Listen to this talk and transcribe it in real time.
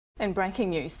In breaking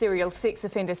news, serial sex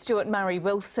offender Stewart Murray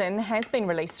Wilson has been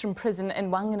released from prison in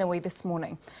Wanganui this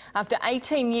morning. After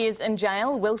 18 years in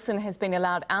jail, Wilson has been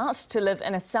allowed out to live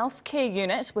in a self-care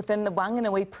unit within the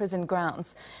Wanganui Prison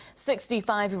grounds.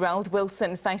 65-year-old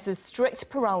Wilson faces strict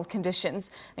parole conditions,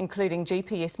 including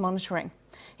GPS monitoring.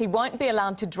 He won't be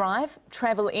allowed to drive,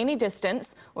 travel any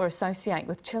distance or associate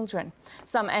with children.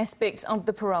 Some aspects of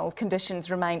the parole conditions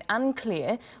remain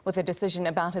unclear, with a decision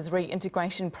about his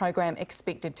reintegration program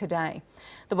expected today.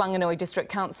 The Wanganui District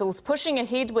Council's pushing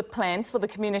ahead with plans for the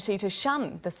community to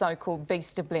shun the so-called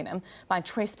beast of Blenheim by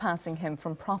trespassing him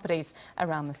from properties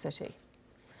around the city.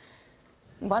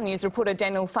 One News reporter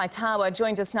Daniel Faitawa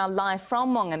joins us now live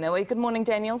from Wanganui. Good morning,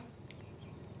 Daniel.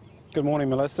 Good morning,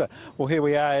 Melissa. Well, here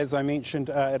we are, as I mentioned,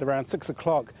 at around 6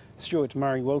 o'clock. Stewart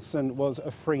Murray Wilson was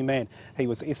a free man. He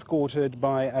was escorted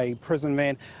by a prison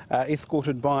van,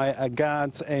 escorted by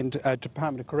guards and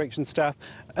Department of Corrections staff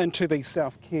into these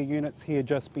self-care units here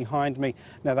just behind me.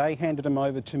 Now, they handed him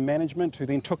over to management, who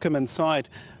then took him inside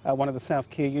one of the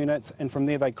self-care units, and from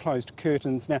there they closed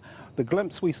curtains. Now, the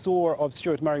glimpse we saw of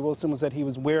Stewart Murray Wilson was that he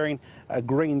was wearing a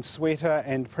green sweater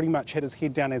and pretty much had his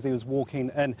head down as he was walking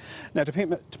in. Now,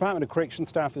 Department of Corrections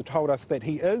staff have told us that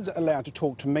he is allowed to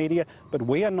talk to media, but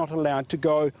we are not allowed to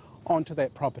go onto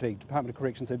that property. Department of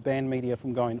Corrections have banned media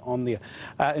from going on there.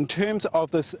 In terms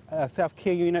of this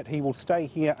self-care unit, he will stay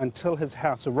here until his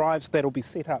house arrives. That'll be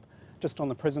set up just on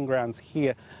the prison grounds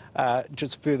here,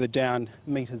 just further down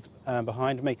metres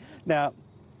behind me. Now,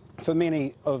 for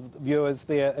many of the viewers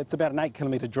there, it's about an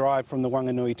 8-kilometre drive from the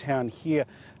Wanganui town here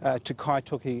to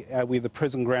Kaituki, where the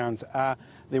prison grounds are.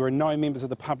 There were no members of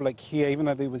the public here, even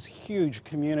though there was huge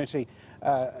community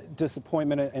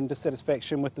disappointment and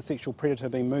dissatisfaction with the sexual predator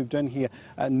being moved in here.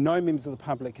 No members of the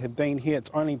public have been here.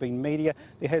 It's only been media.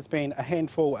 There has been a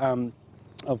handful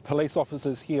of police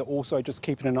officers here also just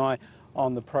keeping an eye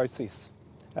on the process.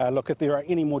 Look, if there are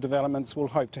any more developments, we'll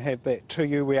hope to have that to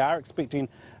you. We are expecting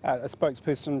a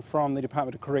spokesperson from the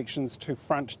Department of Corrections to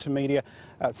front to media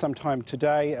sometime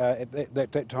today.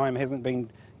 That time hasn't been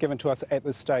given to us at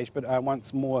this stage, but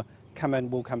once more come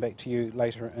in, we'll come back to you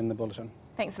later in the bulletin.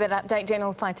 Thanks for that update,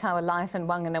 Daniel Faitawa, live in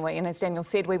Wanganui. And as Daniel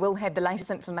said, we will have the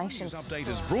latest information. This update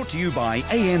is brought to you by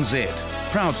ANZ,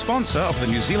 proud sponsor of the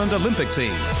New Zealand Olympic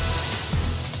team.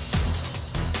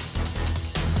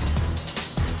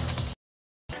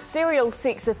 Serial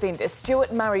sex offender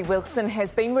Stewart Murray Wilson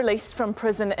has been released from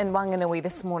prison in Wanganui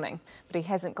this morning, but he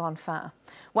hasn't gone far.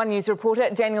 One News reporter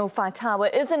Daniel Faitawa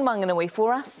is in Wanganui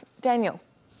for us. Daniel.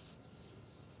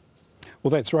 Well,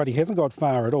 that's right. He hasn't got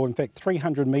far at all. In fact,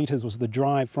 300 metres was the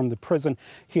drive from the prison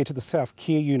here to the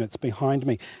self-care units behind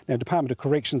me. Now, Department of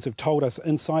Corrections have told us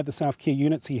inside the self-care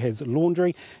units he has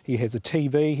laundry, he has a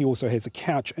TV, he also has a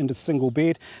couch and a single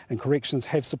bed, and Corrections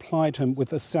have supplied him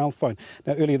with a cell phone.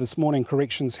 Now, earlier this morning,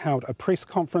 Corrections held a press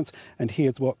conference, and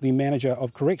here's what the manager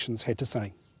of Corrections had to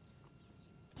say.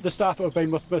 The staff who have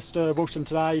been with Mr Wilson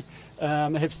today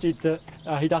have said that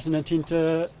he doesn't intend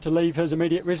to leave his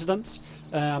immediate residence.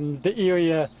 The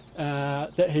area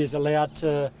that he is allowed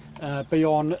to be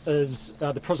on is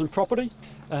the prison property,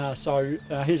 so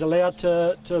he's allowed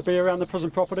to be around the prison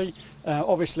property.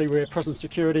 Obviously we have prison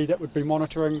security that would be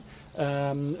monitoring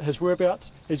his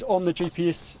whereabouts. He's on the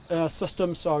GPS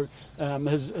system, so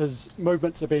his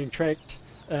movements are being tracked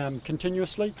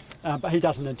continuously, but he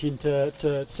doesn't intend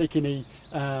to seek any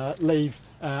leave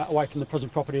away from the prison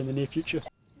property in the near future.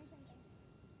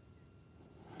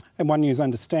 And One News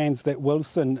understands that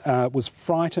Wilson was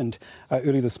frightened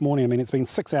early this morning. I mean, it's been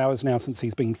 6 hours now since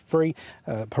he's been free.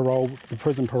 The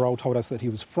prison parole told us that he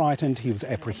was frightened, he was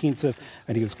apprehensive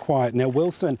and he was quiet. Now,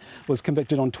 Wilson was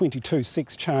convicted on 22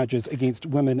 sex charges against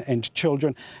women and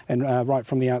children, and right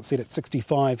from the outset at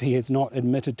 65, he has not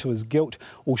admitted to his guilt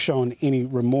or shown any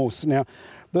remorse. Now,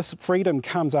 this freedom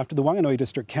comes after the Wanganui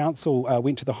District Council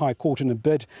went to the High Court in a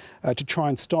bid to try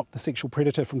and stop the sexual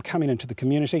predator from coming into the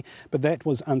community, but that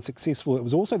was unsuccessful. It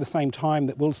was also the same time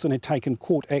that Wilson had taken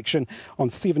court action on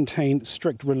 17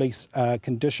 strict release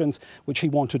conditions, which he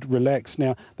wanted relaxed.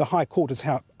 Now, the High Court has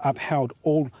upheld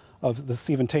all of the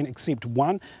 17 except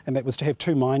one, and that was to have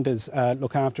 2 minders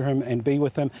look after him and be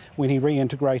with him when he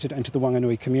reintegrated into the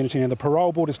Wanganui community. Now, the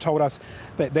parole board has told us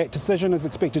that that decision is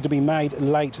expected to be made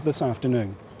late this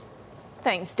afternoon.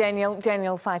 Thanks, Daniel.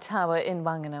 Daniel Faitawa in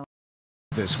Wanganui.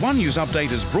 This One News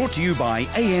update is brought to you by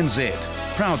ANZ,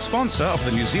 proud sponsor of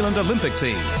the New Zealand Olympic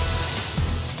team.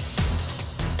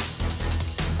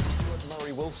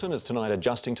 Wilson is tonight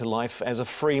adjusting to life as a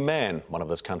free man. One of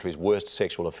this country's worst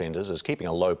sexual offenders is keeping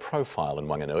a low profile in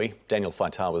Wanganui. Daniel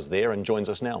Faitawa is there and joins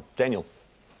us now. Daniel.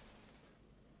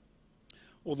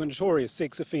 Well, the notorious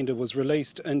sex offender was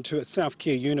released into a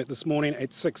self-care unit this morning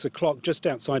at 6 o'clock just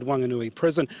outside Wanganui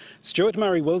Prison. Stewart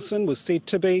Murray Wilson was said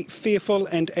to be fearful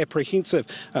and apprehensive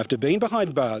after being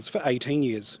behind bars for 18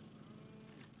 years.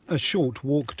 A short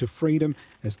walk to freedom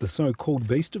as the so-called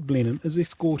beast of Blenheim is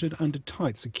escorted under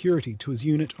tight security to his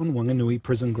unit on Wanganui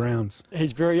Prison grounds.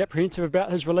 He's very apprehensive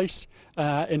about his release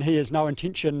and he has no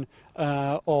intention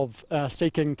of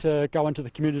seeking to go into the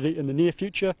community in the near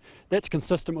future. That's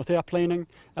consistent with our planning.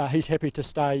 He's happy to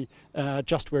stay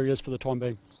just where he is for the time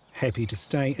being. Happy to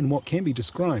stay in what can be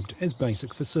described as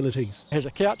basic facilities. It has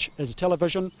a couch, has a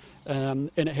television,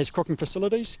 and it has cooking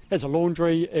facilities, has a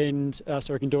laundry, and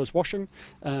so he can do his washing.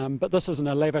 But this isn't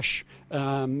a lavish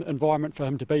environment for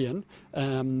him to be in.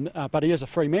 But he is a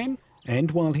free man.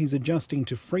 And while he's adjusting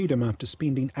to freedom after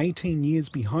spending 18 years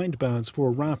behind bars for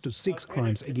a raft of sex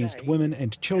crimes against women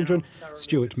and children,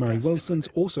 Stewart Murray Wilson's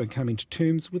also coming to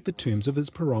terms with the terms of his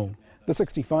parole. The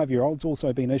 65-year-old's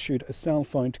also been issued a cell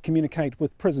phone to communicate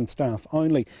with prison staff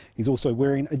only. He's also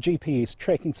wearing a GPS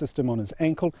tracking system on his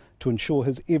ankle to ensure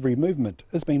his every movement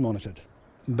is being monitored.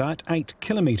 But 8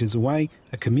 kilometres away,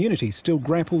 a community still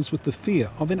grapples with the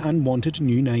fear of an unwanted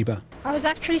new neighbour. I was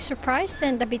actually surprised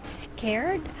and a bit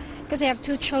scared because I have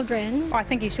 2 children. I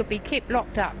think he should be kept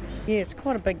locked up. Yeah, it's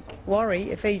quite a big worry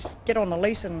if he's get on the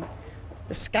loose and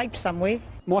escape somewhere.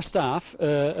 My staff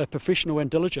are professional and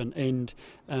diligent, and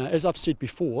as I've said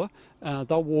before,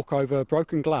 they'll walk over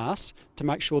broken glass to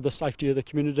make sure the safety of the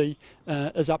community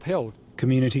is upheld.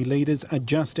 Community leaders are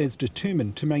just as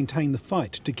determined to maintain the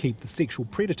fight to keep the sexual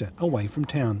predator away from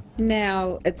town.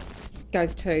 Now it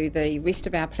goes to the rest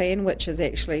of our plan, which is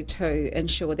actually to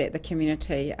ensure that the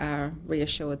community are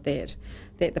reassured that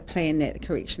the plan that the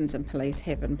corrections and police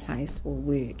have in place will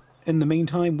work. In the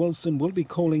meantime, Wilson will be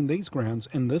calling these grounds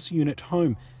and this unit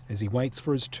home as he waits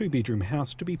for his 2-bedroom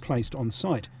house to be placed on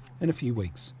site in a few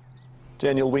weeks.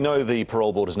 Daniel, we know the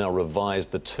parole board has now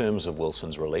revised the terms of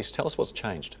Wilson's release. Tell us what's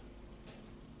changed.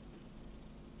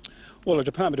 Well, a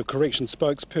Department of Corrections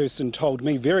spokesperson told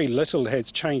me very little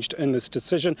has changed in this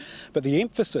decision, but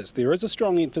there is a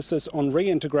strong emphasis on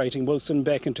reintegrating Wilson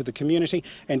back into the community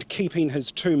and keeping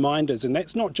his 2 minders, and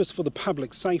that's not just for the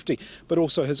public safety, but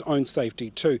also his own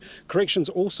safety too. Corrections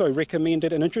also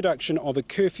recommended an introduction of a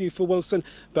curfew for Wilson,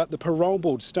 but the parole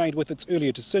board stayed with its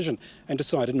earlier decision and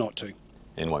decided not to.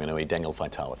 In Wanganui, Daniel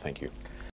Faitawa, thank you.